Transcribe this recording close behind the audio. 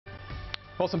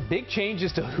Well, some big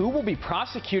changes to who will be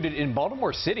prosecuted in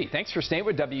Baltimore City. Thanks for staying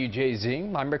with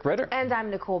WJZ. I'm Rick Ritter. And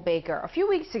I'm Nicole Baker. A few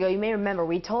weeks ago, you may remember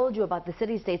we told you about the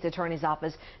city state's attorney's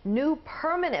office new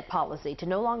permanent policy to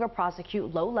no longer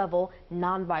prosecute low-level,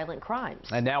 nonviolent crimes.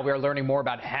 And now we are learning more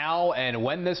about how and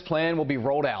when this plan will be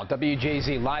rolled out.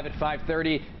 WJZ live at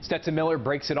 5:30. Stetson Miller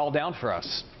breaks it all down for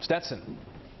us. Stetson.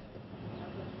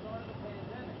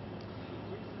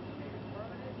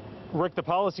 Rick, the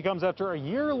policy comes after a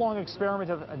year-long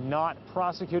experiment of not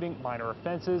prosecuting minor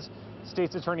offenses.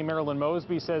 State's Attorney Marilyn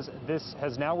Mosby says this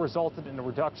has now resulted in a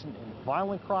reduction in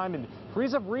violent crime and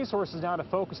frees up resources now to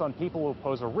focus on people who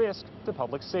pose a risk to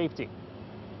public safety.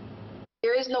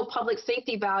 There is no public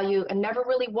safety value and never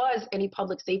really was any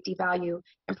public safety value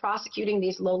in prosecuting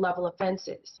these low-level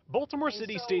offenses. Baltimore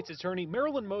City State's Attorney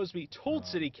Marilyn Mosby told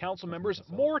City Council members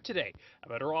more today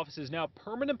about her office's now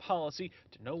permanent policy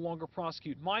to no longer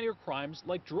prosecute minor crimes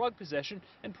like drug possession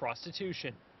and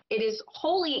prostitution. It is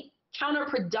wholly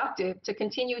counterproductive to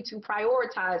continue to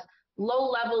prioritize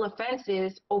low-level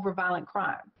offenses over violent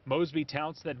crime. Mosby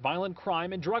touts that violent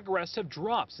crime and drug arrests have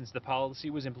dropped since the policy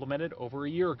was implemented over a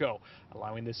year ago,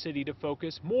 allowing the city to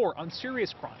focus more on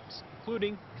serious crimes,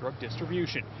 including drug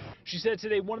distribution. She said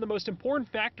today one of the most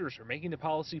important factors for making the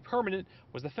policy permanent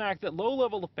was the fact that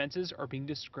low-level offenses are being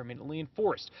discriminately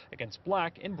enforced against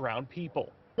black and brown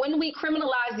people. When we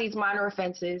criminalize these minor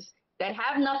offenses that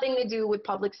have nothing to do with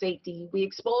public safety, we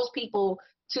expose people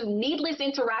to needless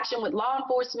interaction with law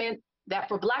enforcement that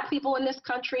for black people in this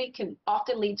country can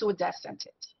often lead to a death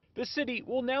sentence. The city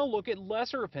will now look at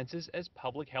lesser offenses as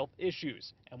public health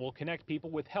issues and will connect people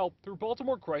with help through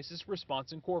Baltimore Crisis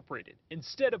Response Incorporated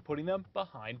instead of putting them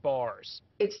behind bars.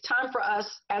 It's time for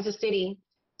us as a city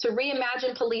to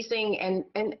reimagine policing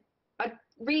and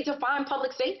redefine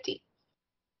public safety.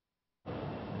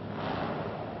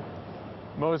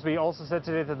 Mosby also said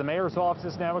today that the mayor's office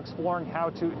is now exploring how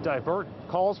to divert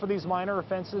calls for these minor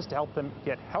offenses to help them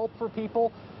get help for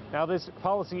people. Now, this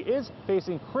policy is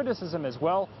facing criticism as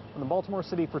well from the Baltimore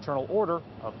City Fraternal Order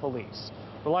of Police.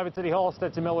 We're live at City Hall.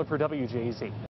 Stetson Miller for WJZ.